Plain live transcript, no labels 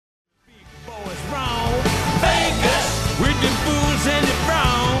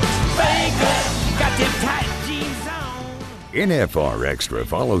NFR Extra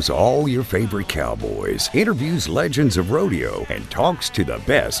follows all your favorite cowboys, interviews legends of rodeo, and talks to the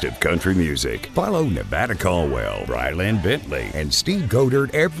best of country music. Follow Nevada Caldwell, Ryland Bentley, and Steve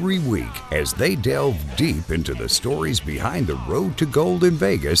Godert every week as they delve deep into the stories behind the road to gold in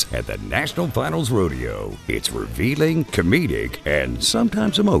Vegas at the National Finals Rodeo. It's revealing, comedic, and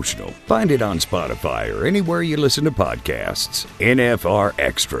sometimes emotional. Find it on Spotify or anywhere you listen to podcasts. NFR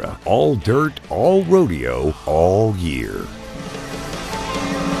Extra. All dirt, all rodeo, all year.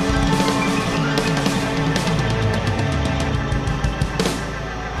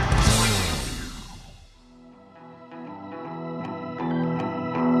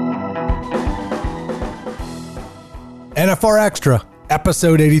 NFR Extra,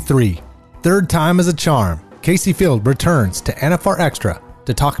 Episode 83. Third time is a charm. Casey Field returns to NFR Extra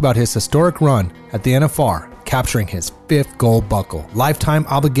to talk about his historic run at the NFR, capturing his 5th gold buckle, lifetime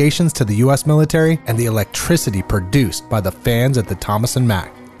obligations to the U.S. military, and the electricity produced by the fans at the Thomas &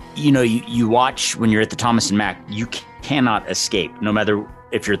 Mack. You know, you watch when you're at the Thomas & Mack, you cannot escape, no matter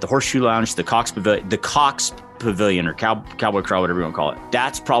if you're at the Horseshoe Lounge, the Cox Pavilion or Cowboy Corral, whatever you want to call it.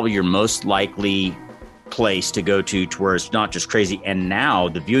 That's probably your most likely place to go to where it's not just crazy. And now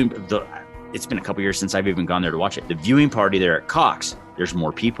it's been a couple years since I've even gone there to watch it. The viewing party there at Cox, there's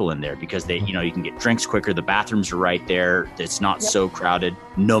more people in there because you can get drinks quicker. The bathrooms are right there. It's not so crowded.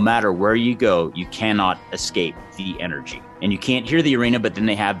 No matter where you go, you cannot escape the energy. And you can't hear the arena, but then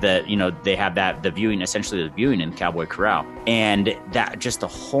they have the viewing, essentially the viewing in Cowboy Corral. And that just the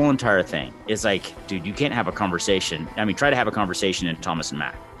whole entire thing is like, dude, you can't have a conversation. I mean, try to have a conversation in Thomas &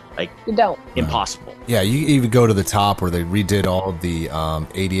 Mack. Like, you don't. Impossible. Yeah, you even go to the top where they redid all of the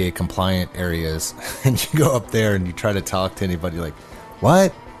ADA compliant areas, and you go up there and you try to talk to anybody like,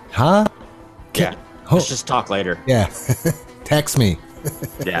 what? Huh? Let's just talk later. Yeah. Text me.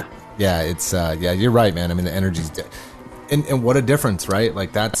 Yeah. Yeah, it's, you're right, man. I mean, the energy's and what a difference, right?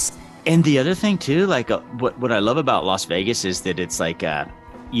 Like, that's. And the other thing, too, like, what I love about Las Vegas is that it's like,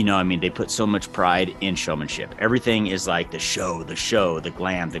 they put so much pride in showmanship. Everything is like the show, the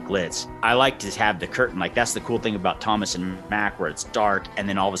glam, the glitz. I like to have the curtain. Like, that's the cool thing about Thomas & Mack, where it's dark, and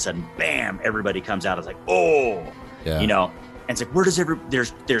then all of a sudden, bam, everybody comes out. It's like, oh, and it's like, where does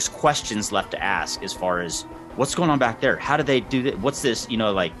there's questions left to ask as far as what's going on back there? How do they do that? What's this,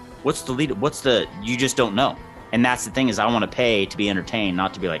 what's the lead? You just don't know. And that's the thing is I want to pay to be entertained,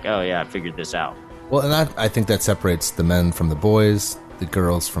 not to be like, oh yeah, I figured this out. Well, and I think that separates the men from the boys, the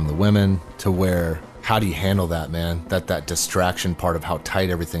girls from the women, to where, how do you handle that, man? That distraction part of how tight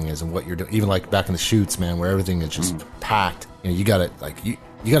everything is and what you're doing. Even like back in the shoots, man, where everything is just packed. You gotta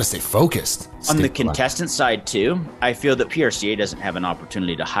you gotta stay focused. On the contestant side too, I feel that PRCA doesn't have an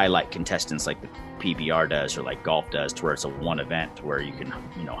opportunity to highlight contestants like the PBR does or like golf does, to where it's a one event to where you can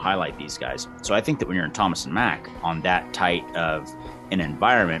highlight these guys. So I think that when you're in Thomas & Mack on that tight of an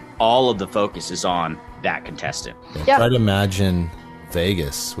environment, all of the focus is on that contestant. Yeah. Try to imagine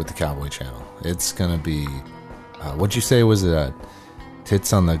Vegas with the Cowboy Channel. It's gonna be what'd you say, was it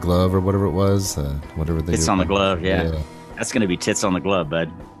Tits on the Glove or whatever it was, Tits on the Glove. Yeah, that's gonna be Tits on the Glove,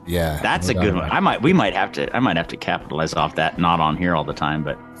 bud. Yeah, that's a good one. I might have to capitalize off that. Not on here all the time,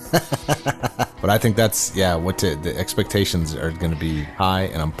 but but I think that's the expectations are going to be high,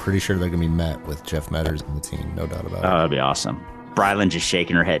 and I'm pretty sure they're going to be met with Jeff Metters and the team, no doubt about it. Oh, that'd be awesome. Brylan just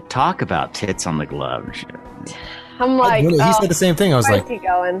shaking her head. Talk about Tits on the Glove. I'm like, he said the same thing. I was like, keep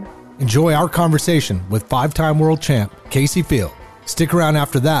going. Enjoy our conversation with 5-time world champ Casey Field. Stick around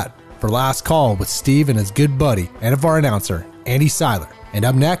after that for Last Call with Steve and his good buddy, NFR announcer Andy Seiler. And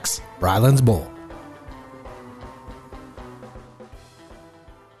up next, Brylan's Bull.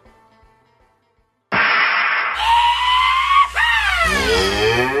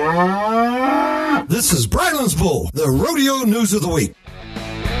 This is Brylan's Bull, the rodeo news of the week.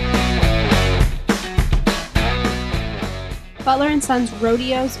 Butler & Sons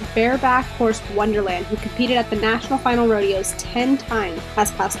Rodeo's bareback horse Wonderland, who competed at the National Final Rodeos 10 times,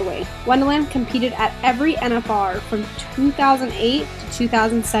 has passed away. Wonderland competed at every NFR from 2008 to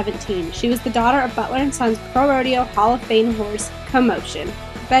 2017. She was the daughter of Butler & Sons Pro Rodeo Hall of Fame horse Commotion.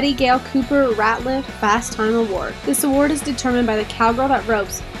 Betty Gale Cooper Ratliff Fast Time Award. This award is determined by the cowgirl that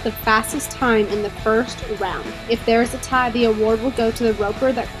ropes the fastest time in the first round. If there is a tie, the award will go to the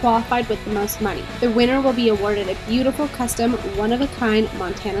roper that qualified with the most money. The winner will be awarded a beautiful custom, one-of-a-kind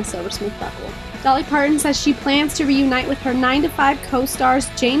Montana Silversmith buckle. Dolly Parton says she plans to reunite with her 9 to 5 co-stars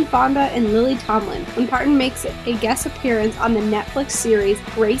Jane Fonda and Lily Tomlin when Parton makes a guest appearance on the Netflix series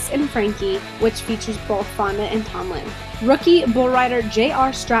Grace and Frankie, which features both Fonda and Tomlin. Rookie bull rider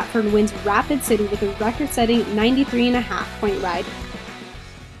J.R. Stratford wins Rapid City with a record-setting 93.5 point ride.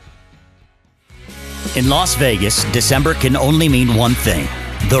 In Las Vegas, December can only mean one thing: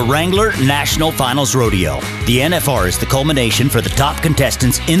 the Wrangler National Finals Rodeo. The NFR is the culmination for the top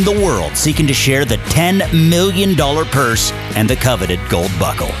contestants in the world seeking to share the $10 million purse and the coveted gold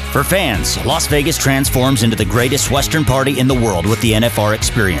buckle. For fans, Las Vegas transforms into the greatest Western party in the world with the NFR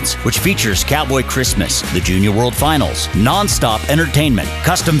Experience, which features Cowboy Christmas, the Junior World Finals, non-stop entertainment,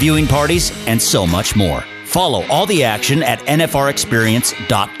 custom viewing parties, and so much more. Follow all the action at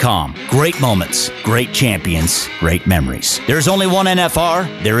NFRExperience.com. Great moments, great champions, great memories. There's only one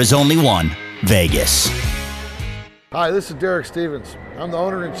NFR. There is only one Vegas. Hi, this is Derek Stevens. I'm the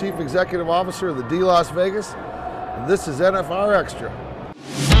owner and chief executive officer of the D Las Vegas, and this is NFR Extra.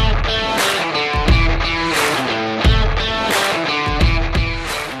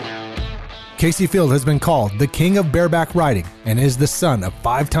 Casey Field has been called the king of bareback riding and is the son of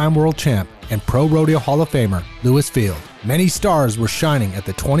 5-time world champ and Pro Rodeo Hall of Famer Lewis Field. Many stars were shining at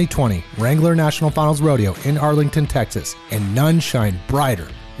the 2020 Wrangler National Finals Rodeo in Arlington, Texas, and none shined brighter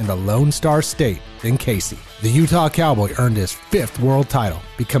in the Lone Star State than Casey. The Utah Cowboy earned his 5th world title,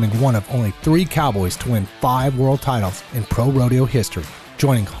 becoming one of only 3 Cowboys to win 5 world titles in pro rodeo history,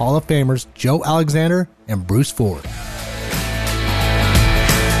 joining Hall of Famers Joe Alexander and Bruce Ford.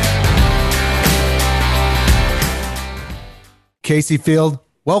 Casey Field,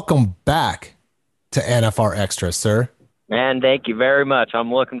 welcome back to NFR Extra, sir. Man, thank you very much.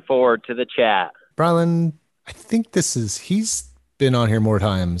 I'm looking forward to the chat. Brylan, I think he's been on here more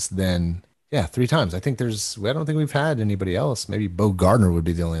times than, 3 times. I don't think we've had anybody else. Maybe Bo Gardner would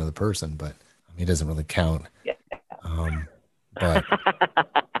be the only other person, but he doesn't really count. Yeah. But,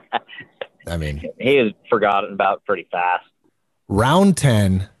 I mean. He is forgotten about pretty fast. Round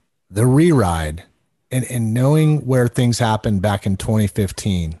 10, the re-ride. And knowing where things happened back in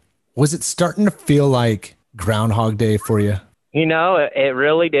 2015, was it starting to feel like Groundhog Day for you? You know, it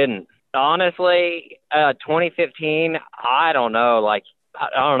really didn't. Honestly, 2015, I don't know. I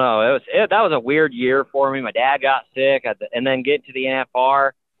don't know. That was a weird year for me. My dad got sick, and then getting to the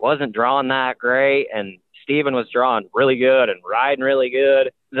NFR, wasn't drawing that great, and Steven was drawing really good and riding really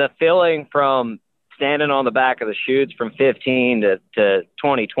good. The feeling from standing on the back of the chutes from 15 to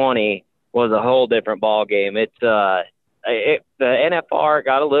 2020 was a whole different ball game. The NFR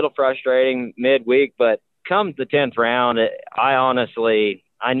got a little frustrating midweek, but comes the 10th round,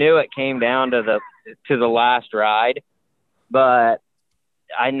 I knew it came down to the last ride, but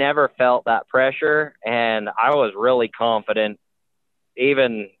I never felt that pressure, and I was really confident.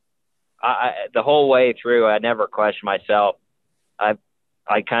 Even the whole way through, I never questioned myself. I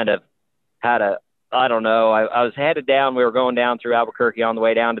kind of had I was headed down. We were going down through Albuquerque on the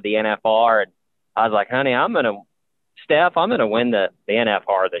way down to the NFR, and I was like, honey, I'm going to win the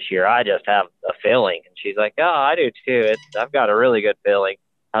NFR this year. I just have a feeling. And she's like, oh, I do too. I've got a really good feeling.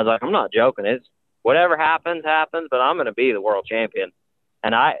 I was like, I'm not joking. It's whatever happens, but I'm going to be the world champion.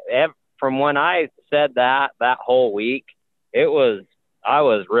 And from when I said that whole week, I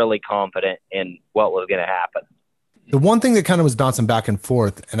was really confident in what was going to happen. The one thing that kind of was bouncing back and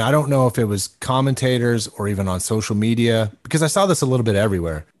forth, and I don't know if it was commentators or even on social media, because I saw this a little bit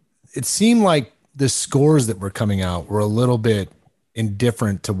everywhere. It seemed like the scores that were coming out were a little bit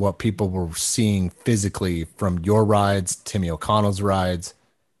indifferent to what people were seeing physically from your rides, Timmy O'Connell's rides.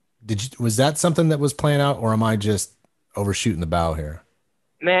 Was that something that was playing out, or am I just overshooting the bow here?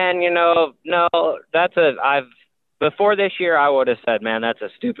 Man, no, before this year, I would have said, man, that's a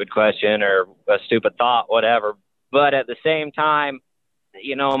stupid question or a stupid thought, whatever. But at the same time,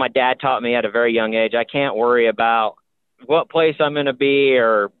 my dad taught me at a very young age, I can't worry about what place I'm going to be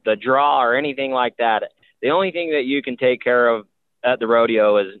or the draw or anything like that. The only thing that you can take care of at the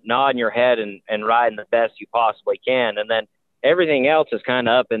rodeo is nodding your head and riding the best you possibly can. And then everything else is kind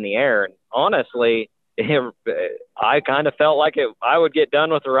of up in the air. And honestly, I kind of felt like I would get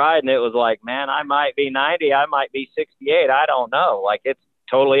done with the ride and it was like, man, I might be 90, I might be 68. I don't know. Like, it's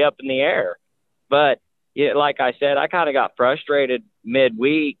totally up in the air. But yeah, like I said, I kind of got frustrated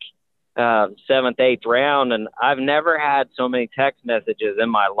midweek, 7th, 8th round, and I've never had so many text messages in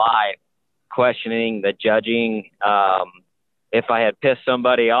my life questioning the judging, if I had pissed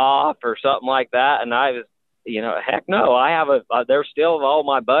somebody off or something like that. And I was, heck no, they're still all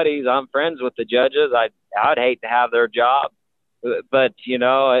my buddies. I'm friends with the judges. I'd hate to have their job, but it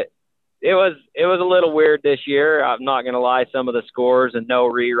was a little weird this year. I'm not going to lie. Some of the scores and no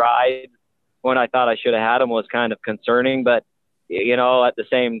re-rides when I thought I should have had them was kind of concerning, but at the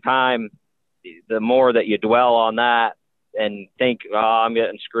same time, the more that you dwell on that and think, oh, I'm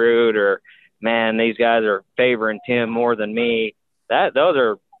getting screwed, or man, these guys are favoring Tim more than me,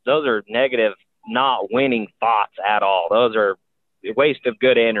 those are negative, not winning thoughts at all. Those are a waste of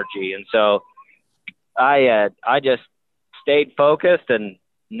good energy. And so I just stayed focused and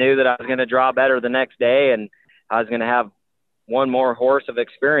knew that I was going to draw better the next day, and I was going to have one more horse of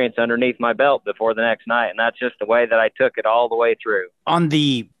experience underneath my belt before the next night. And that's just the way that I took it all the way through. On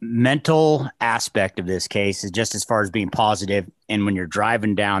the mental aspect of this case, is just as far as being positive, and when you're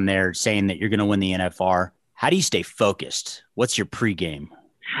driving down there saying that you're going to win the NFR, how do you stay focused? What's your pregame?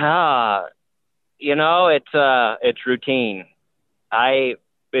 It's routine.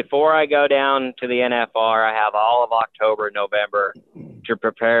 Before I go down to the NFR, I have all of October and November to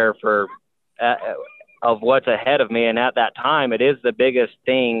prepare for of what's ahead of me. And at that time, it is the biggest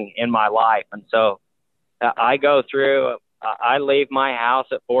thing in my life. And so I leave my house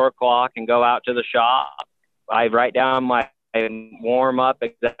at 4:00 and go out to the shop. I write down my warm up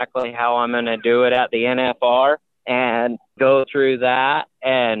exactly how I'm going to do it at the NFR and go through that.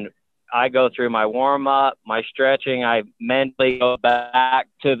 And I go through my warm up, my stretching. I mentally go back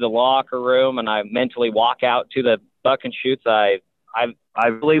to the locker room and I mentally walk out to the buck and shoots. I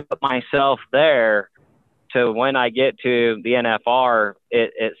really put myself there to when I get to the NFR,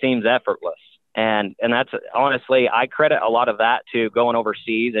 it seems effortless. And that's honestly, I credit a lot of that to going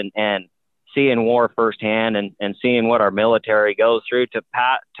overseas and seeing war firsthand and seeing what our military goes through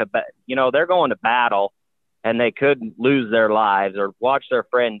they're going to battle and they could lose their lives or watch their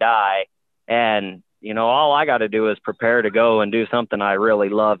friend die. And, all I got to do is prepare to go and do something I really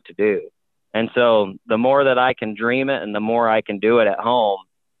love to do. And so the more that I can dream it and the more I can do it at home,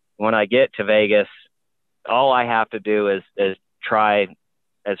 when I get to Vegas, all I have to do is try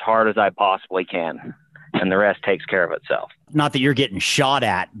as hard as I possibly can. And the rest takes care of itself. Not that you're getting shot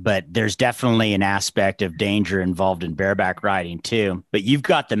at, but there's definitely an aspect of danger involved in bareback riding too. But you've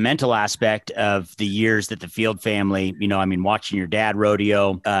got the mental aspect of the years that the Field family, watching your dad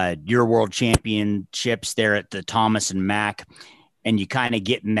rodeo, your world championships there at the Thomas and Mack, and you kind of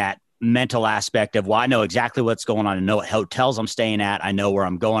get in that mental aspect of, well, I know exactly what's going on. I know what hotels I'm staying at. I know where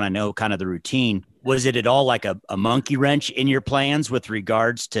I'm going. I know kind of the routine. Was it at all like a monkey wrench in your plans with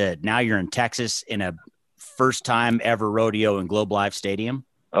regards to now you're in Texas in a first time ever rodeo in Globe Life Stadium?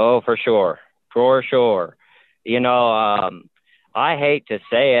 Oh, for sure. For sure. I hate to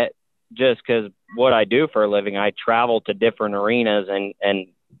say it just because what I do for a living, I travel to different arenas and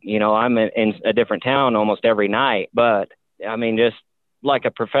I'm in a different town almost every night. But just like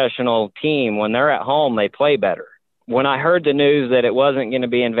a professional team, when they're at home, they play better. When I heard the news that it wasn't going to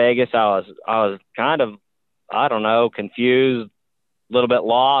be in Vegas, I was kind of, confused, a little bit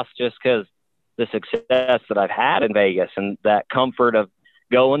lost just because the success that I've had in Vegas and that comfort of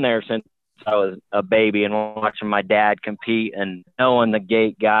going there since I was a baby and watching my dad compete and knowing the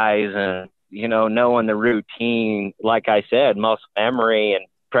gate guys and, knowing the routine, like I said, muscle memory and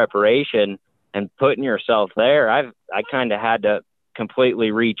preparation and putting yourself there. I kind of had to completely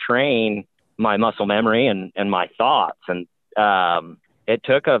retrain my muscle memory and my thoughts. And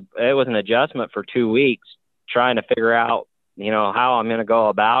it was an adjustment for 2 weeks trying to figure out, how I'm going to go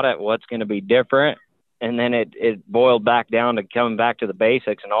about it, what's going to be different. And then it boiled back down to coming back to the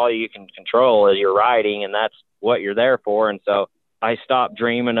basics, and all you can control is your riding, and that's what you're there for. And so I stopped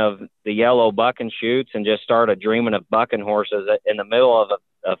dreaming of the yellow bucking chutes and just started dreaming of bucking horses in the middle of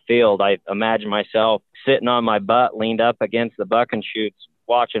a field. I imagined myself sitting on my butt, leaned up against the bucking chutes,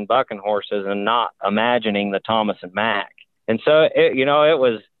 watching bucking horses and not imagining the Thomas and Mack. And so, it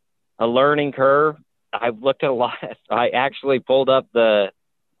was a learning curve. I've looked at a lot. I actually pulled up the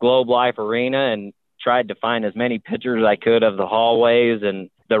Globe Life Arena and tried to find as many pictures as I could of the hallways and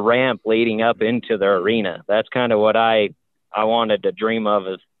the ramp leading up into the arena. That's kind of what I wanted to dream of,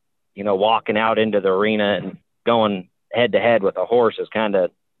 is, walking out into the arena and going head to head with a horse is kind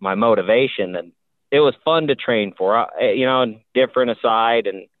of my motivation. And it was fun to train for, different aside,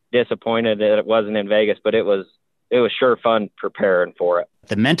 and disappointed that it wasn't in Vegas, but it was sure fun preparing for it.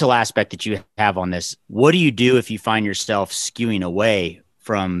 The mental aspect that you have on this, what do you do if you find yourself skewing away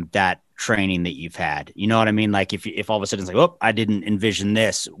from that training that you've had? You know what I mean? Like if all of a sudden it's like, oh, I didn't envision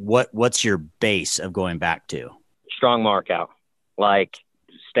this. What's your base of going back to? Strong mark out. Like,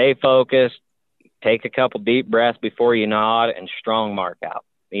 stay focused, take a couple deep breaths before you nod, and strong mark out.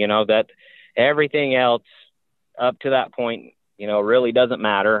 That everything else up to that point, really doesn't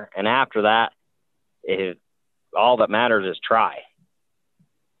matter. And after that, all that matters is try.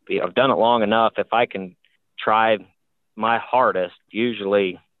 I've done it long enough. If I can try my hardest,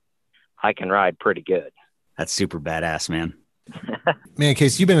 usually I can ride pretty good. That's super badass, man. Man,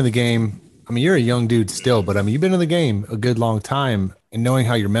 Casey, you've been in the game. You're a young dude still, but you've been in the game a good long time, and knowing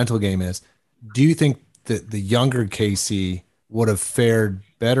how your mental game is, do you think that the younger Casey would have fared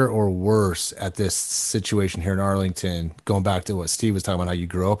better or worse at this situation here in Arlington, going back to what Steve was talking about, how you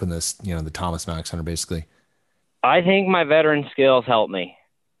grew up in this, the Thomas Mack Center, basically? I think my veteran skills help me.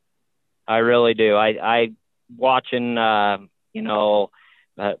 I really do. I watching, Cole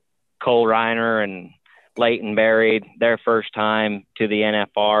Reiner and Leighton Berry, their first time to the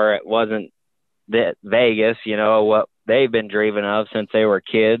NFR, it wasn't Vegas, what they've been dreaming of since they were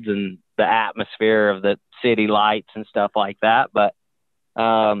kids, and the atmosphere of the city lights and stuff like that. But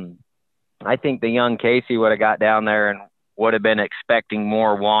I think the young Casey would have got down there and would have been expecting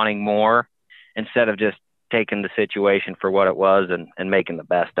more, wanting more, instead of just taking the situation for what it was and making the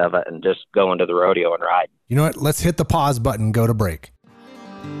best of it and just going to the rodeo and ride. You know what? Let's hit the pause button, go to break.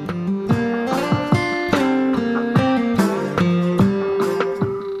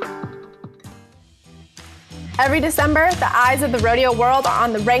 Every December, the eyes of the rodeo world are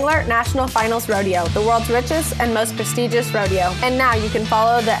on the Wrangler National Finals Rodeo, the world's richest and most prestigious rodeo. And now you can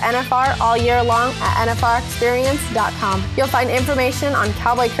follow the NFR all year long at NFRexperience.com. You'll find information on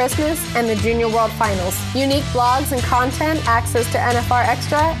Cowboy Christmas and the Junior World Finals, unique blogs and content, access to NFR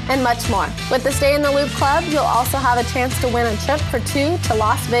Extra, and much more. With the Stay in the Loop Club, you'll also have a chance to win a trip for two to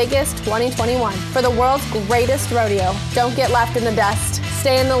Las Vegas 2021 for the world's greatest rodeo. Don't get left in the dust.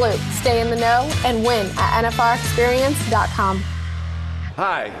 Stay in the loop, stay in the know, and win at NFRexperience.com.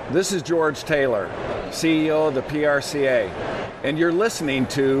 Hi, this is George Taylor, CEO of the PRCA, and you're listening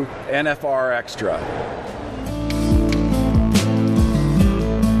to NFR Extra.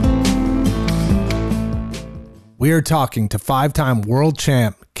 We are talking to 5-time world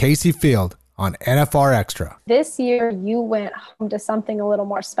champ Casey Field on NFR Extra. This year, you went home to something a little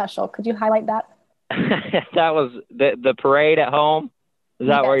more special. Could you highlight that? That was the parade at home. Is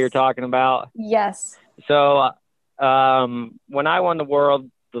that what you're talking about? Yes. So when I won the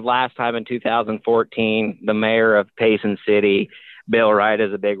world the last time in 2014, the mayor of Payson City, Bill Wright,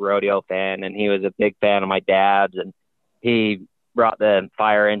 is a big rodeo fan, and he was a big fan of my dad's, and he brought the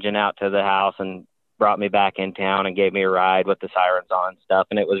fire engine out to the house and brought me back in town and gave me a ride with the sirens on and stuff,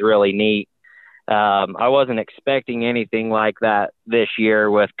 and it was really neat. I wasn't expecting anything like that this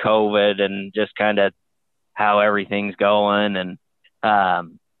year with COVID and just kind of how everything's going, and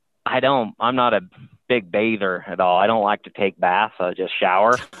I'm not a big bather at all. I don't like to take baths. I just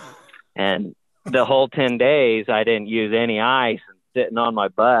shower. And the whole 10 days, I didn't use any ice, and sitting on my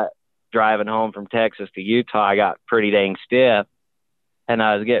butt, driving home from Texas to Utah, I got pretty dang stiff. And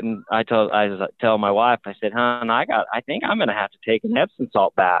I was telling my wife, I said, hon, I think I'm going to have to take an Epsom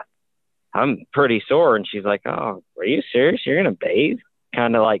salt bath. I'm pretty sore. And she's like, oh, are you serious? You're going to bathe?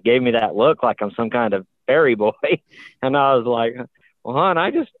 Kind of like gave me that look like I'm some kind of fairy boy. And I was like, well, hon, I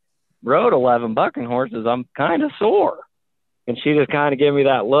just rode 11 bucking horses. I'm kind of sore. And she just kind of gave me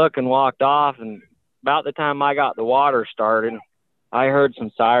that look and walked off. And about the time I got the water started, I heard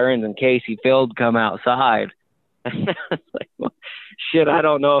some sirens and Casey Field come outside. And I was like, well, shit, I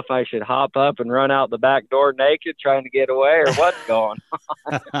don't know if I should hop up and run out the back door naked trying to get away or what's going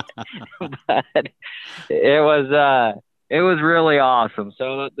on. But it was really awesome.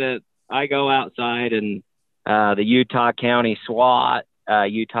 So I go outside, and the Utah County SWAT,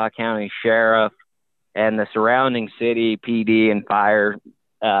 Utah County Sheriff, and the surrounding city PD and fire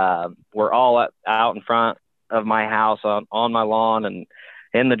were all out in front of my house on my lawn and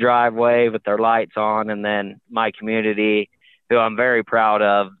in the driveway with their lights on. And then my community, who I'm very proud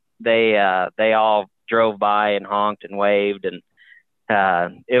of, they all drove by and honked and waved. And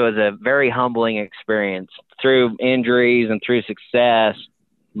it was a very humbling experience. Through injuries and through success,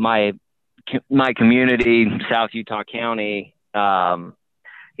 my community, South Utah County,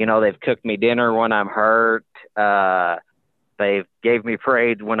 they've cooked me dinner when I'm hurt. They've gave me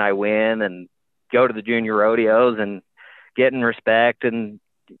parades when I win and go to the junior rodeos and getting respect and,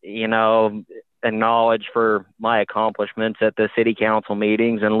 acknowledged for my accomplishments at the city council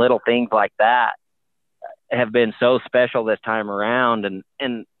meetings, and little things like that have been so special this time around.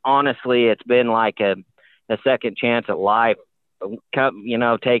 And honestly, it's been like a second chance at life,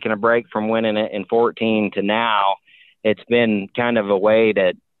 taking a break from winning it in 14 to now. It's been kind of a way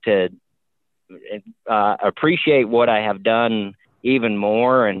to appreciate what I have done even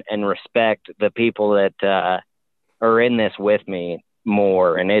more and respect the people that are in this with me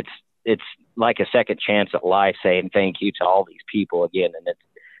more. And it's like a second chance at life, saying thank you to all these people again. And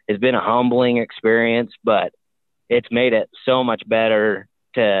it's been a humbling experience, but it's made it so much better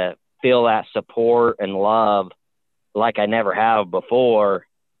to feel that support and love like I never have before.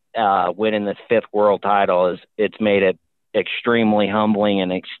 Winning this 5th world title it's made it extremely humbling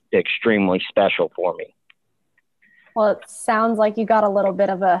and extremely special for me. Well, it sounds like you got a little bit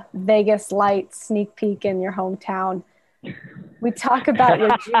of a Vegas light sneak peek in your hometown. we talk about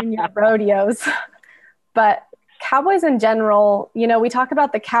your junior rodeos, but cowboys in general, you know, we talk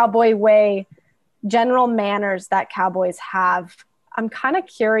about the cowboy way, general manners that cowboys have. I'm kind of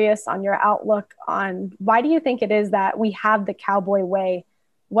curious on your outlook on why do you think it is that we have the cowboy way?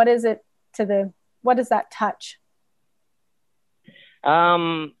 What is it what does that touch?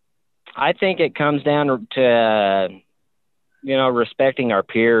 I think it comes down to, you know, respecting our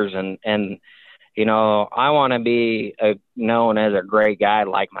peers and, you know, I want to be known as a great guy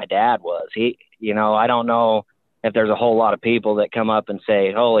like my dad was. He, you know, I don't know if there's a whole lot of people that come up and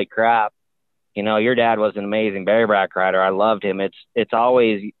say, holy crap, you know, your dad was an amazing bareback rider. I loved him. It's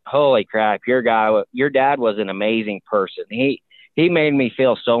always, holy crap, your dad was an amazing person. He made me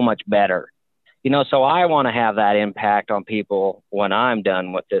feel so much better. You know, so I want to have that impact on people when I'm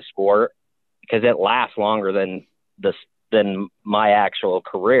done with this sport, because it lasts longer than my actual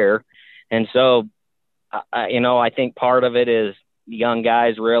career. And so, you know, I think part of it is young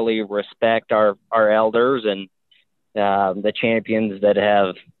guys really respect our elders and the champions that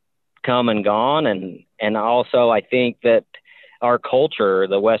have come and gone. And also I think that our culture,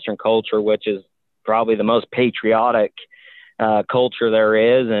 the Western culture, which is probably the most patriotic culture there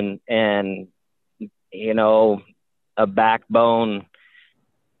is, and you know, a backbone,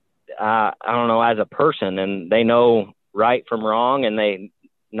 I don't know, as a person, and they know right from wrong and they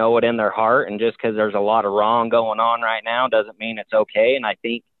know it in their heart. And just because there's a lot of wrong going on right now doesn't mean it's okay. And I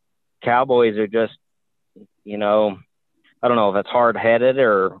think cowboys are just, you know, I don't know if it's hard-headed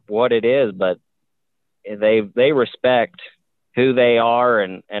or what it is, but they respect who they are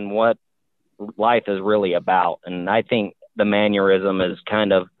and what life is really about. And I think the mannerism is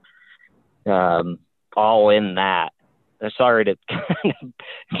kind of all in that. Sorry to kind of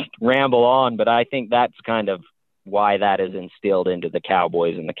ramble on, but I think that's kind of why that is instilled into the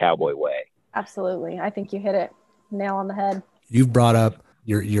cowboys and the cowboy way. Absolutely. I think you hit it nail on the head. You've brought up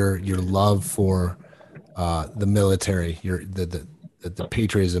your love for the military, the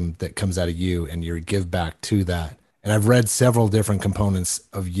patriotism that comes out of you and your give back to that. And I've read several different components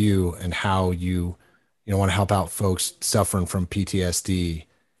of you and how you want to help out folks suffering from PTSD.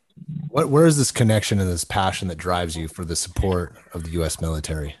 Where is this connection and this passion that drives you for the support of the U.S.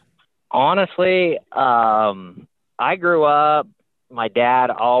 military? Honestly, I grew up, my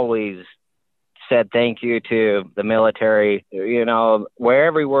dad always said thank you to the military, you know,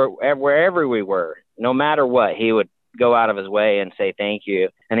 wherever we were, no matter what, he would go out of his way and say thank you.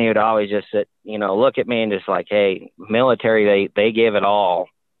 And he would always just sit, you know, look at me and just like, hey, military, they give it all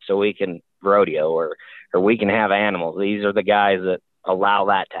so we can rodeo or we can have animals. These are the guys that allow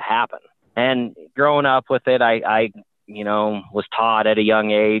that to happen. And growing up with it, I you know, was taught at a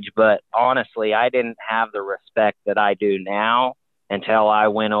young age, but honestly, I didn't have the respect that I do now until I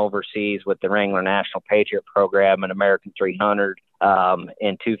went overseas with the Wrangler National Patriot Program and American 300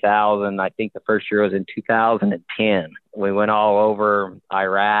 in 2000. I think the first year was in 2010. We went all over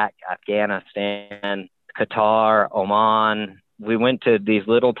Iraq, Afghanistan, Qatar, Oman. We went to these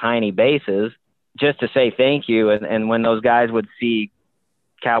little tiny bases just to say thank you. And when those guys would see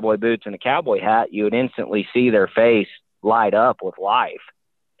cowboy boots and a cowboy hat, you would instantly see their face light up with life.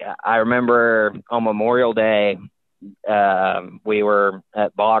 I remember on Memorial Day, we were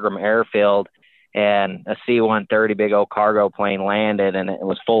at Bagram Airfield and a C-130 big old cargo plane landed and it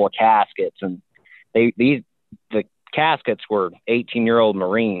was full of caskets. And the caskets were 18-year-old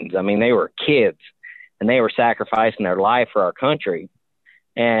Marines. I mean, they were kids and they were sacrificing their life for our country.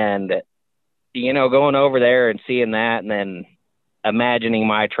 And, you know, going over there and seeing that and then imagining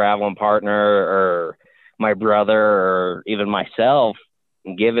my traveling partner or my brother or even myself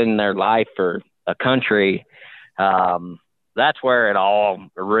giving their life for a country, that's where it all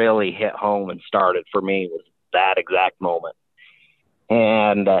really hit home and started for me, was that exact moment.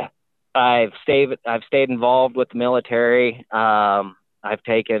 And I've stayed involved with the military. I've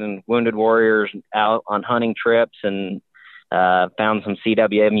taken wounded warriors out on hunting trips and found some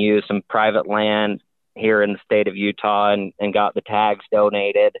CWMU, some private land here in the state of Utah, and got the tags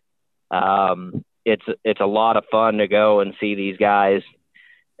donated. It's a lot of fun to go and see these guys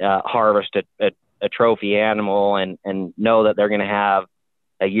harvest a trophy animal and know that they're going to have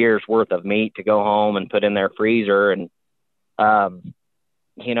a year's worth of meat to go home and put in their freezer. And,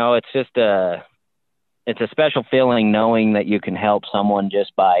 you know, it's a special feeling knowing that you can help someone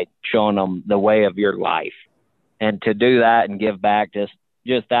just by showing them the way of your life. And to do that and give back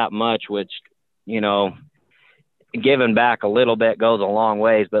just that much, which, you know, giving back a little bit goes a long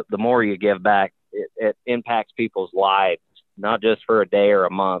ways, but the more you give back, it impacts people's lives, not just for a day or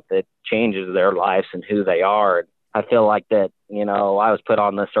a month. It changes their lives and who they are. I feel like that, you know, I was put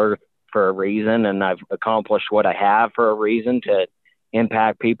on this earth for a reason, and I've accomplished what I have for a reason, to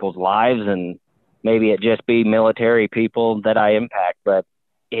impact people's lives. And maybe it just be military people that I impact, but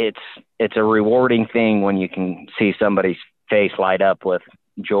it's a rewarding thing when you can see somebody's face light up with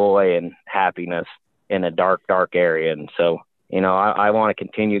joy and happiness in a dark area. And so, I want to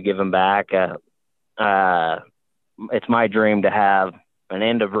continue giving back. It's my dream to have an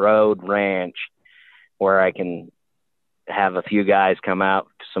end of road ranch where I can have a few guys come out,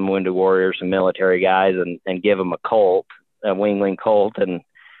 some wounded warriors, some military guys, and give them a colt, a Wingling colt, and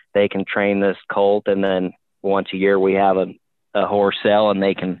they can train this colt. And then once a year we have a horse sale, and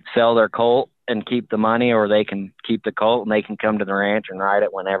they can sell their colt and keep the money, or they can keep the colt and they can come to the ranch and ride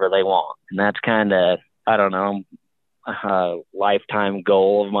it whenever they want. And that's kind of, I don't know, a lifetime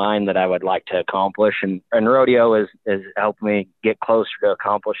goal of mine that I would like to accomplish. And rodeo has helped me get closer to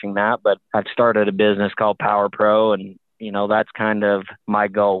accomplishing that. But I've started a business called Power Pro, and that's kind of my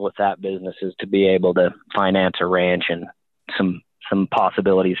goal with that business, is to be able to finance a ranch and some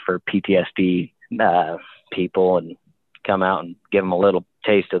possibilities for PTSD people, and come out and give them a little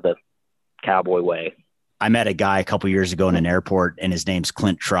taste of the cowboy way. I met a guy a couple years ago in an airport, and his name's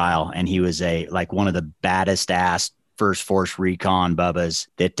Clint Trial, and he was one of the baddest ass First Force Recon Bubbas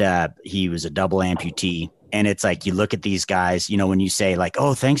that he was a double amputee. And it's like, you look at these guys, when you say like,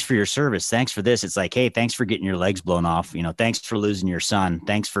 oh, thanks for your service, thanks for this. It's like, hey, thanks for getting your legs blown off. Thanks for losing your son.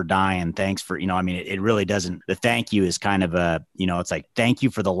 Thanks for dying. Thanks for, it really doesn't, the thank you is kind of a, it's like, thank you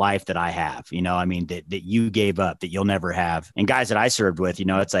for the life that I have, that you gave up, that you'll never have. And guys that I served with,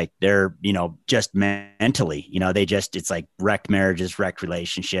 it's like, they're, just mentally, it's like wrecked marriages, wrecked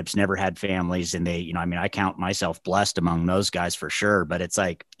relationships, never had families. And they, I count myself blessed among those guys for sure. But it's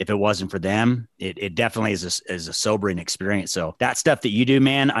like, if it wasn't for them, it definitely is a sobering experience. So that stuff that you do,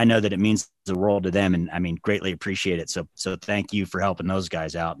 man, I know that it means the world to them, and greatly appreciate it. So thank you for helping those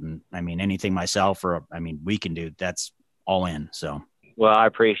guys out. And anything myself or we can do, that's all in. So, well, I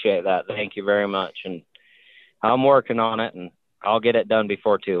appreciate that. Thank you very much. And I'm working on it, and I'll get it done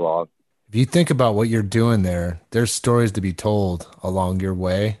before too long. If you think about what you're doing there's stories to be told along your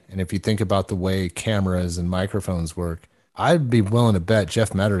way. And if you think about the way cameras and microphones work, I'd be willing to bet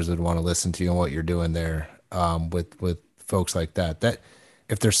Jeff Metters would want to listen to you and what you're doing there with folks like that. That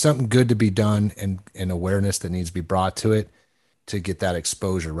if there's something good to be done and awareness that needs to be brought to it to get that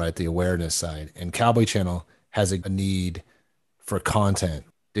exposure, right? The awareness side. And Cowboy Channel has a need for content.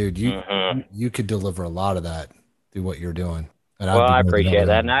 Dude, you could deliver a lot of that through what you're doing. And I appreciate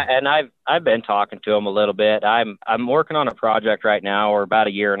that. And I've been talking to him a little bit. I'm working on a project right now. We're about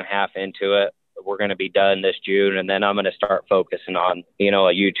a year and a half into it. We're going to be done this June, and then I'm going to start focusing on, a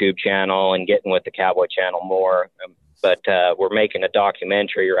YouTube channel and getting with the Cowboy Channel more. But we're making a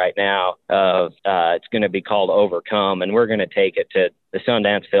documentary right now. It's going to be called Overcome, and we're going to take it to the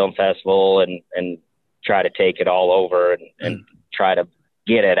Sundance Film Festival and try to take it all over and try to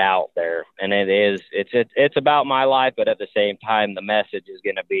get it out there. And it's about my life, but at the same time, the message is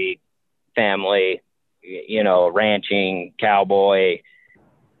going to be family, ranching, cowboy,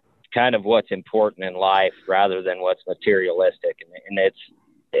 kind of what's important in life rather than what's materialistic. And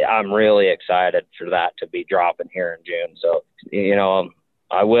I'm really excited for that to be dropping here in June. So,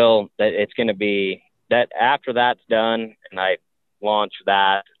 it's going to be that after that's done and I launch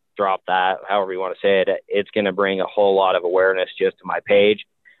that, drop that, however you want to say it, it's going to bring a whole lot of awareness just to my page.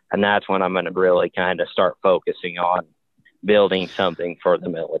 And that's when I'm going to really kind of start focusing on building something for the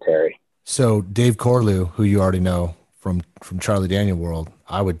military. So Dave Corlew, who you already know from Charlie Daniel World,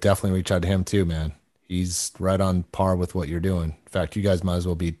 I would definitely reach out to him too, man. He's right on par with what you're doing. In fact, you guys might as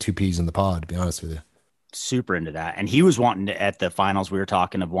well be two peas in the pod, to be honest with you. Super into that. And he was wanting to, at the finals, we were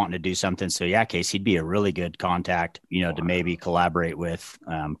talking of wanting to do something. So yeah, Case, he'd be a really good contact, to maybe collaborate with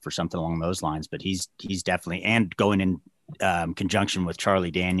for something along those lines. But he's definitely, and going in conjunction with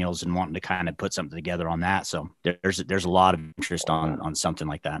Charlie Daniels and wanting to kind of put something together on that. So there's a lot of interest on something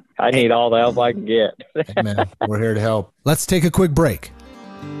like that. I need all the help I can get. Hey, man, we're here to help. Let's take a quick break.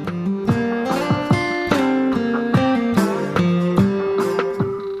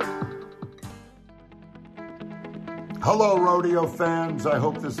 Hello, rodeo fans. I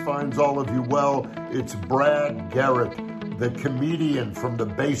hope this finds all of you well. It's Brad Garrett, the comedian from the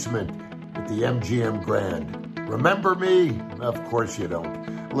basement at the MGM Grand. Remember me? Of course you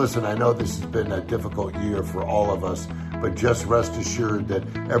don't. Listen, I know this has been a difficult year for all of us, but just rest assured that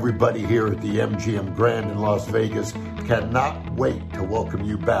everybody here at the MGM Grand in Las Vegas cannot wait to welcome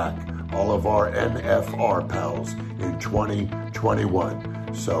you back, all of our NFR pals, in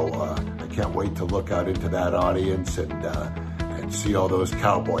 2021. So I can't wait to look out into that audience and see all those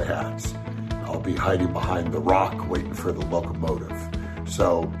cowboy hats. I'll be hiding behind the rock waiting for the locomotive.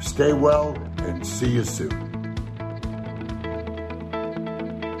 So stay well and see you soon.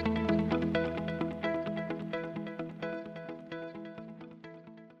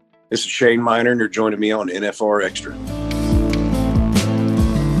 This is Shane Miner, and you're joining me on NFR Extra.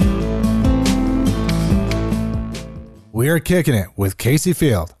 We are kicking it with Casey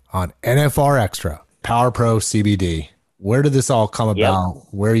Field on NFR Extra, Power Pro CBD. Where did this all come about? Yep.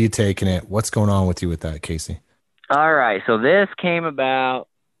 Where are you taking it? What's going on with you with that, Casey? All right. So this came about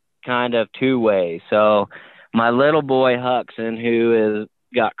kind of two ways. So my little boy Huxon, who has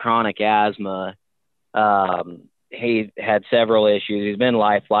got chronic asthma, he had several issues. He's been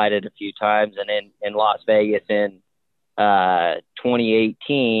life flighted a few times. And in Las Vegas in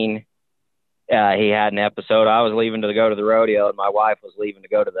 2018, he had an episode. I was leaving to go to the rodeo, and my wife was leaving to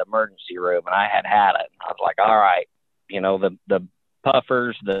go to the emergency room, and I had it. I was like, all right, the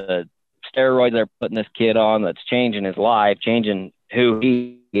puffers, the steroids they're putting this kid on that's changing his life, changing who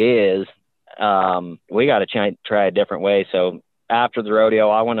he is. We got to try a different way. So after the rodeo,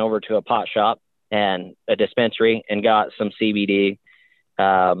 I went over to a pot shop and a dispensary and got some CBD.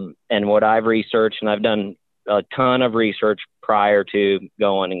 And what I've researched, and I've done a ton of research prior to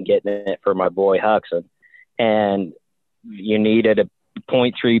going and getting it for my boy Huxon, and you needed a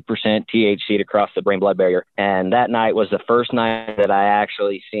 0.3% THC to cross the brain-blood barrier. And that night was the first night that I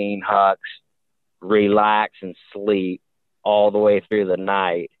actually seen Hux relax and sleep all the way through the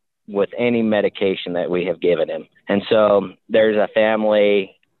night with any medication that we have given him. And so there's a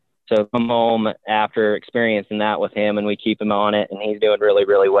family. So come home after experiencing that with him, and we keep him on it, and he's doing really,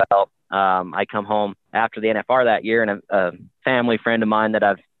 really well. I come home after the NFR that year, and a family friend of mine that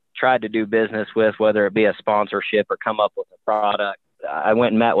I've tried to do business with, whether it be a sponsorship or come up with a product, I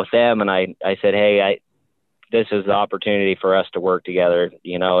went and met with them, and I said, hey, this is the opportunity for us to work together.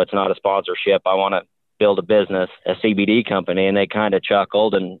 It's not a sponsorship. I want to build a business, a CBD company. And they kind of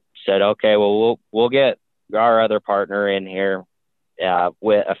chuckled and said, okay, well, we'll get our other partner in here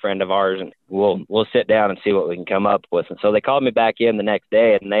with a friend of ours, and we'll sit down and see what we can come up with. And so they called me back in the next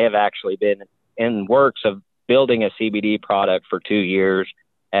day, and they have actually been in works of building a CBD product for 2 years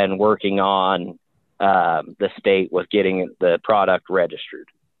and working on the state with getting the product registered.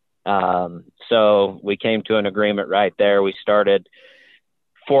 So we came to an agreement right there. We started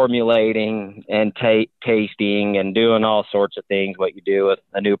formulating and tasting and doing all sorts of things, what you do with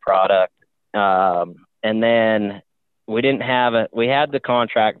a new product. And then we had the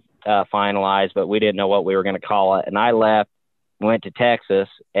contract finalized, but we didn't know what we were going to call it. And I left, went to Texas,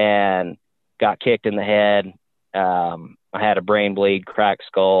 and got kicked in the head. I had a brain bleed, cracked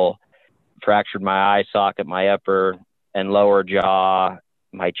skull, fractured my eye socket, my upper and lower jaw,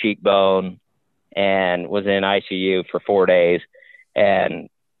 my cheekbone, and was in ICU for 4 days. And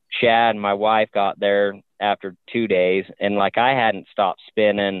Shad, my wife, got there after 2 days, and I hadn't stopped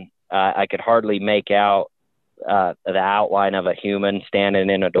spinning. I could hardly make out the outline of a human standing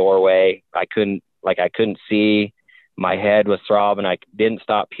in a doorway. I couldn't see. My head was throbbing. I didn't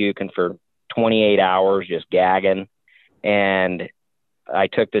stop puking for 28 hours, just gagging. And I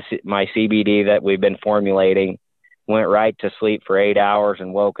took my CBD that we've been formulating, went right to sleep for 8 hours,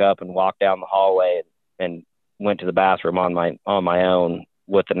 and woke up and walked down the hallway and went to the bathroom on my own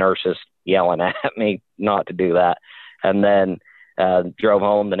with the nurses yelling at me not to do that. And then drove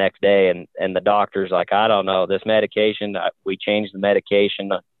home the next day, and the doctor's like, I don't know, this medication, we changed the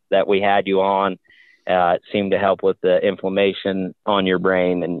medication that we had you on. It seemed to help with the inflammation on your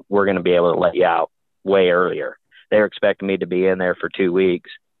brain, and we're going to be able to let you out way earlier. They were expecting me to be in there for 2 weeks.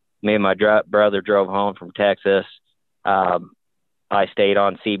 Me and my brother drove home from Texas. I stayed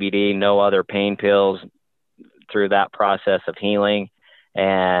on CBD, no other pain pills through that process of healing,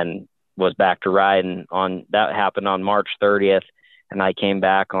 and was back to riding. That happened on March 30th. And I came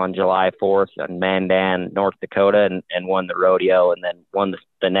back on July 4th in Mandan, North Dakota, and won the rodeo, and then won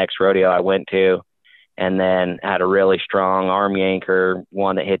the next rodeo I went to, and then had a really strong arm yanker,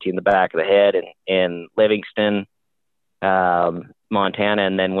 one that hit you in the back of the head in Livingston, Montana,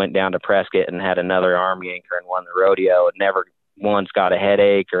 and then went down to Prescott and had another arm yanker and won the rodeo, and never once got a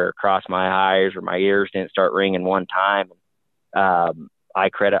headache or crossed my eyes or my ears didn't start ringing one time. I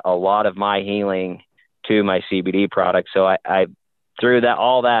credit a lot of my healing to my CBD product. So I through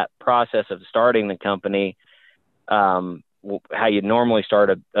all that process of starting the company, how you normally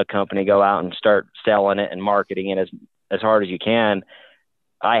start a company, go out and start selling it and marketing it as hard as you can.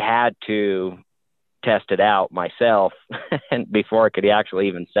 I had to test it out myself and before I could actually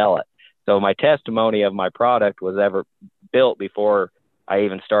even sell it. So my testimony of my product was ever built before I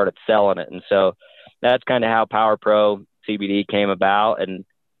even started selling it. And so that's kind of how Power Pro CBD came about. And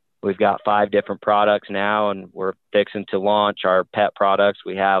We've got 5 different products now, and we're fixing to launch our pet products.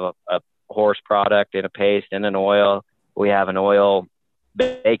 We have a horse product in a paste and an oil. We have an oil,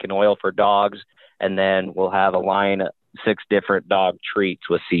 bacon oil for dogs, and then we'll have a line of 6 different dog treats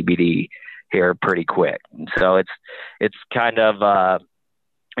with CBD here pretty quick. So it's kind of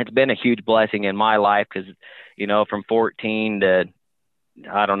it's been a huge blessing in my life because, you know, from 14 to,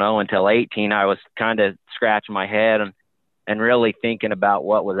 I don't know, until 18, I was kind of scratching my head and really thinking about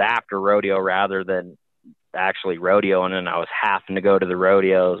what was after rodeo rather than actually rodeoing. And I was having to go to the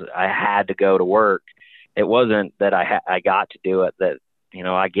rodeos. I had to go to work. It wasn't that I got to do it, that, you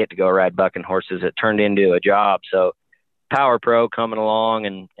know, I get to go ride bucking horses. It turned into a job. So Power Pro coming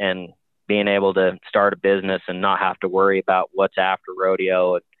along and being able to start a business and not have to worry about what's after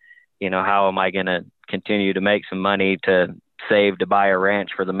rodeo. And, you know, how am I going to continue to make some money to save to buy a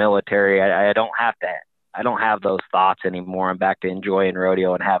ranch for the military? I don't have those thoughts anymore. I'm back to enjoying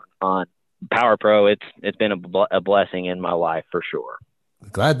rodeo and having fun. Power Pro, it's been a blessing in my life for sure.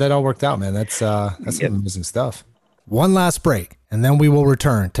 Glad that all worked out, man. That's some amazing stuff. One last break, and then we will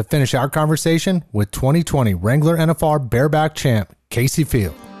return to finish our conversation with 2020 Wrangler NFR bareback champ, Kaycee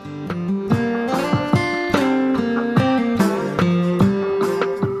Feild.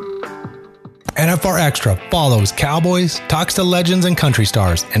 NFR Extra follows cowboys, talks to legends and country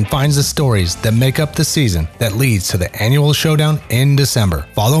stars, and finds the stories that make up the season that leads to the annual showdown in December.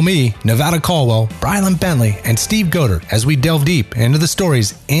 Follow me, Nevada Caldwell, Brylan Bentley, and Steve Goddard as we delve deep into the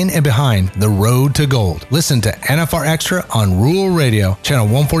stories in and behind the road to gold. Listen to NFR Extra on Rural Radio, channel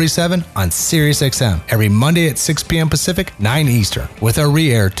 147 on Sirius XM, every Monday at 6 p.m. Pacific, 9 Eastern, with a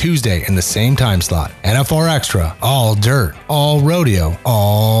re-air Tuesday in the same time slot. NFR Extra, all dirt, all rodeo,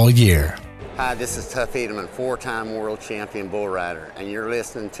 all year. Hi, this is Tuff Edelman, 4-time world champion bull rider, and you're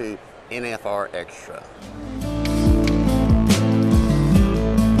listening to NFR Extra.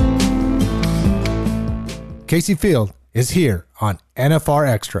 Kaycee Feild is here on NFR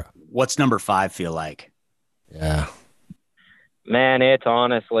Extra. What's number 5 feel like? Yeah. Man, it's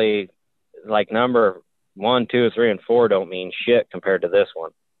honestly like number 1, 2, 3, and 4 don't mean shit compared to this one.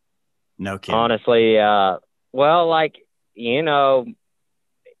 No kidding. Honestly, well, like, you know,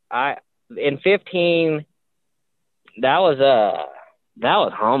 in 15, that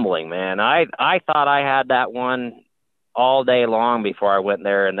was humbling, man. I thought I had that one all day long before I went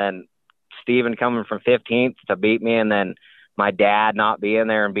there, and then Steven coming from 15th to beat me, and then my dad not being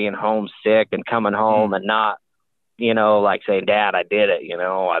there and being homesick and coming home and not, you know, like saying, Dad, I did it. You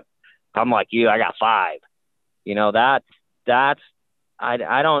know, I'm like you, I got 5. You know, that's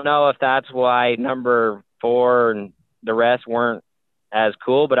I don't know if that's why number 4 and the rest weren't as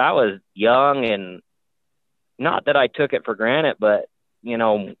cool, but I was young, and not that I took it for granted, but, you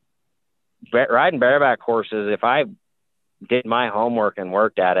know, riding bareback horses, if I did my homework and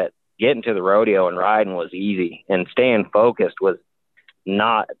worked at it, getting to the rodeo and riding was easy, and staying focused was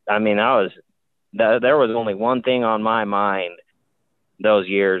not. I mean, there was only one thing on my mind those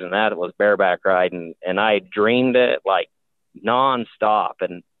years, and that was bareback riding, and I dreamed it like nonstop.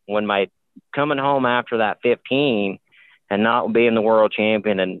 And when coming home after that 15 and not being the world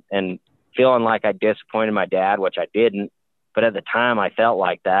champion and feeling like I disappointed my dad, which I didn't, but at the time I felt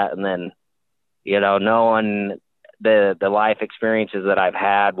like that. And then, you know, knowing the life experiences that I've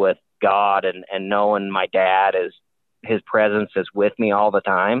had with God and knowing my dad his presence is with me all the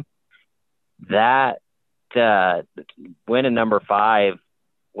time, that winning number 5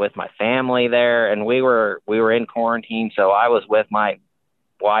 with my family there, and we were in quarantine, so I was with my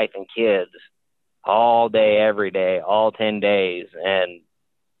wife and kids all day, every day, all 10 days, and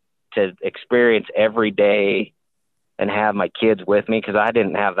to experience every day and have my kids with me, because I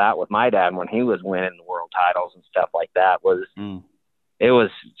didn't have that with my dad when he was winning the world titles and stuff like that. It was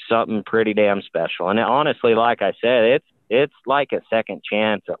something pretty damn special. And honestly, like I said, it's like a second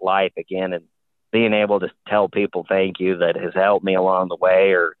chance at life again, and being able to tell people thank you that has helped me along the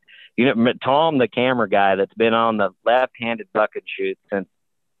way. Or, you know, Tom, the camera guy that's been on the left-handed bucket chute since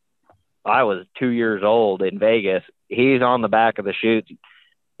I was 2 years old in Vegas, he's on the back of the chute.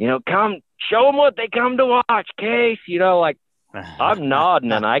 You know, come show them what they come to watch, Case. You know, like, I'm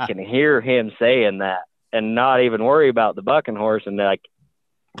nodding and I can hear him saying that and not even worry about the bucking horse. And like,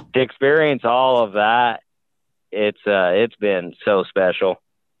 to experience all of that, it's been so special.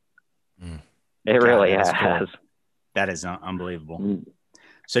 It really has. Cool. That is unbelievable.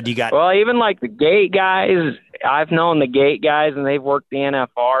 So do you got? Well, even like the gate guys, I've known the gate guys, and they've worked the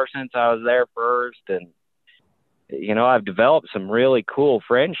NFR since I was there first, and you know, I've developed some really cool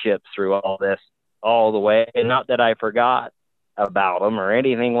friendships through all this, all the way. And not that I forgot about them or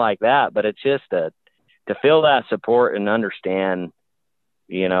anything like that, but it's just to feel that support and understand,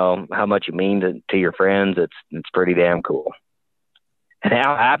 you know, how much you mean to your friends, it's pretty damn cool. And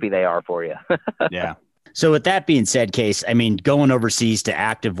how happy they are for you. Yeah. So with that being said, Case, I mean, going overseas to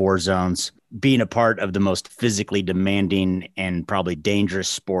active war zones, being a part of the most physically demanding and probably dangerous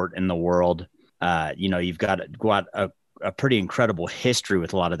sport in the world, you know, you've got a pretty incredible history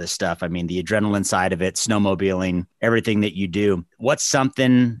with a lot of this stuff. I mean, the adrenaline side of it, snowmobiling, everything that you do. What's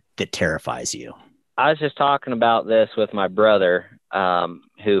something that terrifies you? I was just talking about this with my brother,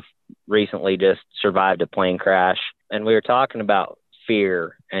 who recently just survived a plane crash. And we were talking about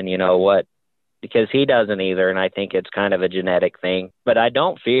fear and, you know, what, because he doesn't either. And I think it's kind of a genetic thing, but I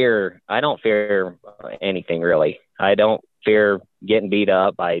don't fear anything really. I don't fear getting beat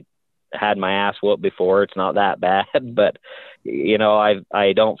up. I had my ass whooped before. It's not that bad, but you know,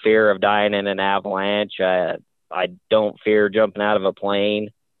 I don't fear of dying in an avalanche. I don't fear jumping out of a plane.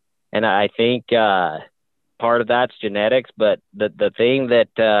 And I think, part of that's genetics, but the thing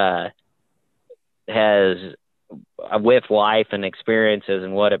that, has with life and experiences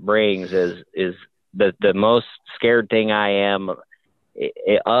and what it brings is the most scared thing I am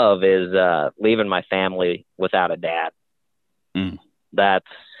of is leaving my family without a dad.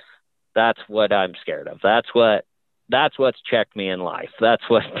 That's what I'm scared of. That's what's checked me in life. That's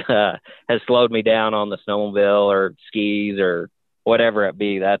what has slowed me down on the snowmobile or skis or whatever it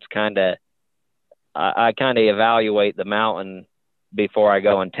be. That's I kind of evaluate the mountain before I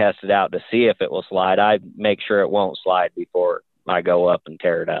go and test it out to see if it will slide. I make sure it won't slide before I go up and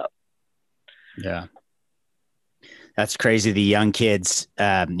tear it up. Yeah. That's crazy. The young kids,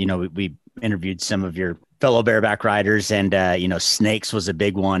 you know, we interviewed some of your fellow bareback riders, and, you know, snakes was a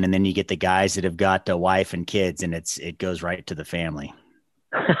big one. And then you get the guys that have got a wife and kids, and it goes right to the family.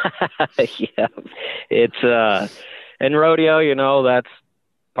 Yeah. It's, and rodeo, you know, that's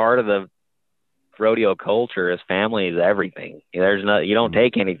part of the rodeo culture is family is everything. You don't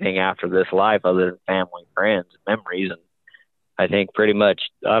take anything after this life other than family, friends, memories. And I think pretty much,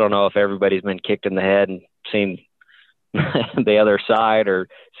 I don't know if everybody's been kicked in the head and seen the other side or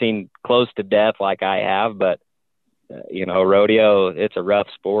seen close to death like I have, but you know, rodeo, it's a rough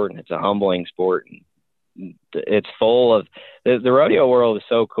sport and it's a humbling sport. And it's full of the rodeo world is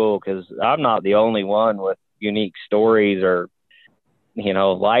so cool because I'm not the only one with unique stories or, you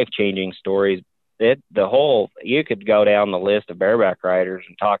know, life-changing stories. You could go down the list of bareback riders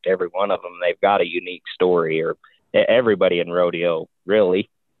and talk to every one of them. They've got a unique story, or everybody in rodeo, really.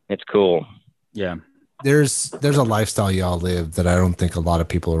 It's cool. Yeah. There's a lifestyle y'all live that I don't think a lot of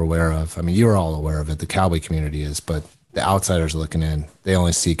people are aware of. I mean, you're all aware of it. The cowboy community is, but the outsiders looking in, they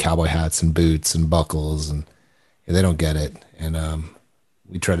only see cowboy hats and boots and buckles, and they don't get it. And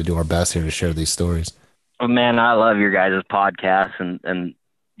we try to do our best here to share these stories. Oh, man, I love your guys' podcast, and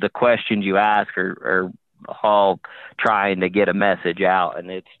the questions you ask are all trying to get a message out,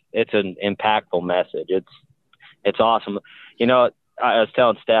 and it's an impactful message. It's awesome. You know, I was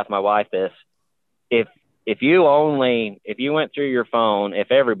telling Steph, my wife, this. If you went through your phone,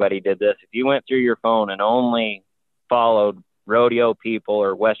 if everybody did this, if you went through your phone and only followed rodeo people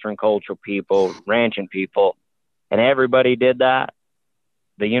or Western cultural people, ranching people, and everybody did that,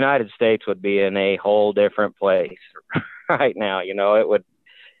 the United States would be in a whole different place right now. You know, it would.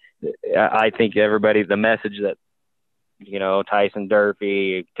 I think the message that, you know, Tyson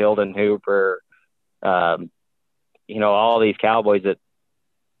Durfee, Tilden Hooper, you know, all these cowboys that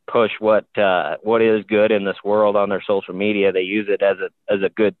push what is good in this world on their social media, they use it as a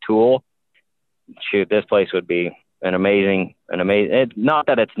good tool. Shoot, this place would be an amazing. Not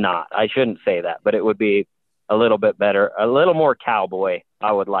that it's not. I shouldn't say that, but it would be a little bit better, a little more cowboy,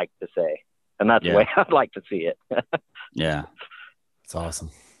 I would like to say, and that's the way I'd like to see it. Yeah, it's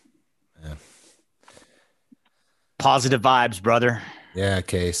awesome. Yeah. Positive vibes, brother. Yeah,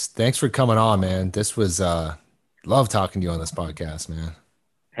 Case. Thanks for coming on, man. This was love talking to you on this podcast, man.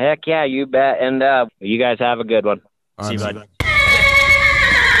 Heck yeah, you bet. And you guys have a good one. See you, bud.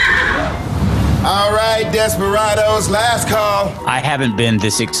 All right, Desperados, last call. I haven't been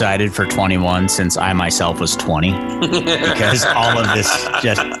this excited for 21 since I myself was 20 because all of this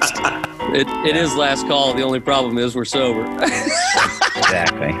just... It is last call. The only problem is we're sober.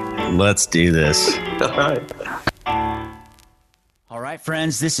 Exactly. Let's do this. All right. All right,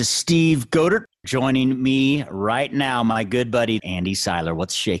 friends. This is Steve Godert joining me right now, my good buddy, Andy Seiler.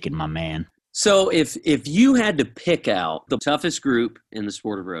 What's shaking, my man? So if you had to pick out the toughest group in the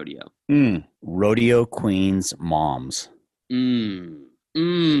sport of rodeo. Rodeo Queens Moms. I'm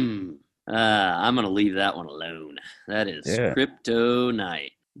going to leave that one alone. That is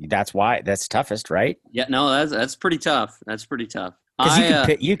kryptonite. That's why. That's toughest, right? Yeah, no, that's pretty tough. That's pretty tough.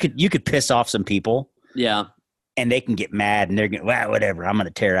 Because you could piss off some people. Yeah. and they can get mad and they're going, well, whatever, I'm going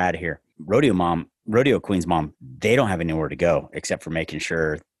to tear out of here. Rodeo Queen's mom, they don't have anywhere to go except for making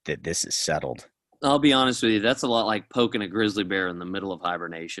sure that this is settled. I'll be honest with you. That's a lot like poking a grizzly bear in the middle of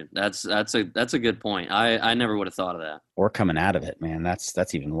hibernation. That's a good point. I never would have thought of that. Or coming out of it, man.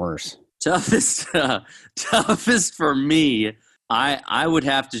 That's even worse. Toughest for me, I would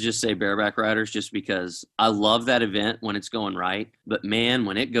have to just say bareback riders, just because I love that event when it's going right. But man,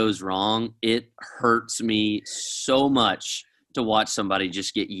 when it goes wrong, it hurts me so much to watch somebody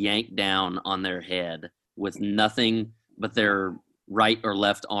just get yanked down on their head with nothing but their right or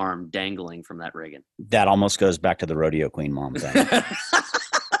left arm dangling from that rigging. That almost goes back to the Rodeo Queen mom thing.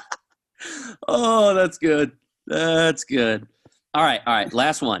 Oh, that's good. That's good. All right.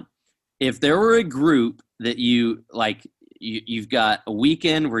 Last one. If there were a group that you like, you've got a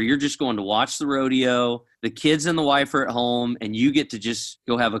weekend where you're just going to watch the rodeo, the kids and the wife are at home, and you get to just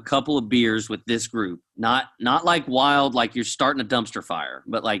go have a couple of beers with this group. Not like wild, like you're starting a dumpster fire,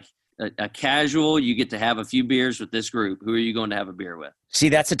 but like a casual, you get to have a few beers with this group. Who are you going to have a beer with? See,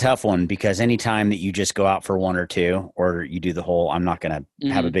 that's a tough one, because anytime that you just go out for one or two, or you do the whole, I'm not going to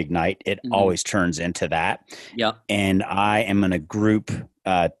have a big night, it always turns into that. Yep. And I am going to group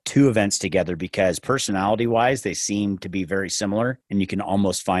two events together because personality wise, they seem to be very similar, and you can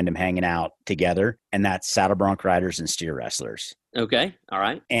almost find them hanging out together. And that's saddle bronc riders and steer wrestlers. Okay. All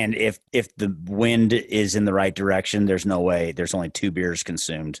right. And if the wind is in the right direction, there's no way there's only 2 beers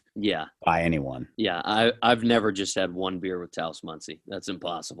consumed by anyone. Yeah. I've never just had one beer with Taos Muncie. That's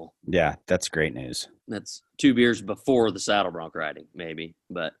impossible. Yeah. That's great news. That's 2 beers before the saddle bronc riding, maybe.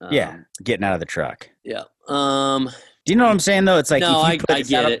 But getting out of the truck. Yeah. Do you know what I'm saying though? It's like, no, I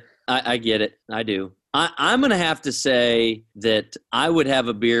get it. I get it. I do. I'm going to have to say that I would have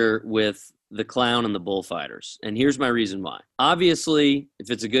a beer with the clown and the bullfighters. And here's my reason why. Obviously, if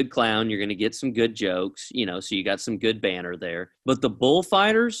it's a good clown, you're going to get some good jokes, so you got some good banter there. But the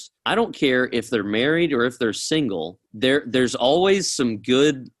bullfighters, I don't care if they're married or if they're single, there's always some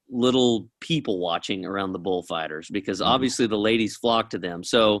good little people watching around the bullfighters, because obviously the ladies flock to them.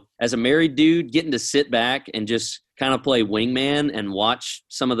 So as a married dude, getting to sit back and just kind of play wingman and watch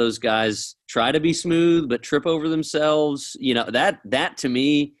some of those guys try to be smooth but trip over themselves, that to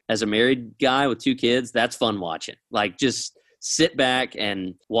me, as a married guy with 2 kids, that's fun watching. Like, just sit back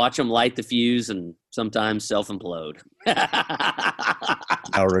and watch them light the fuse and sometimes self-implode.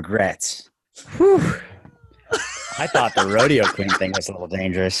 No regrets. Whew. I thought the Rodeo Queen thing was a little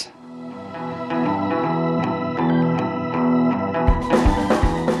dangerous.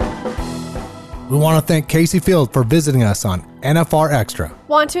 We want to thank Casey Field for visiting us on NFR Extra.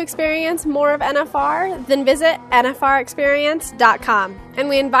 Want to experience more of NFR? Then visit nfrexperience.com. And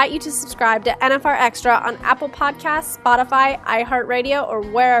we invite you to subscribe to NFR Extra on Apple Podcasts, Spotify, iHeartRadio, or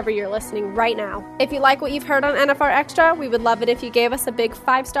wherever you're listening right now. If you like what you've heard on NFR Extra, we would love it if you gave us a big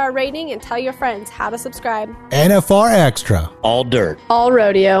 5-star rating and tell your friends how to subscribe. NFR Extra. All dirt. All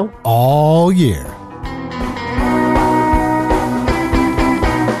rodeo. All year.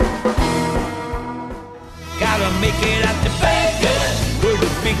 Gotta make it out to Vegas, where the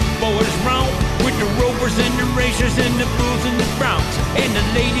big boys roam, with the rovers and the racers and the bulls and the broncs, and the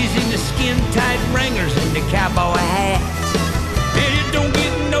ladies in the skin-tight wranglers and the cowboy hats. And it don't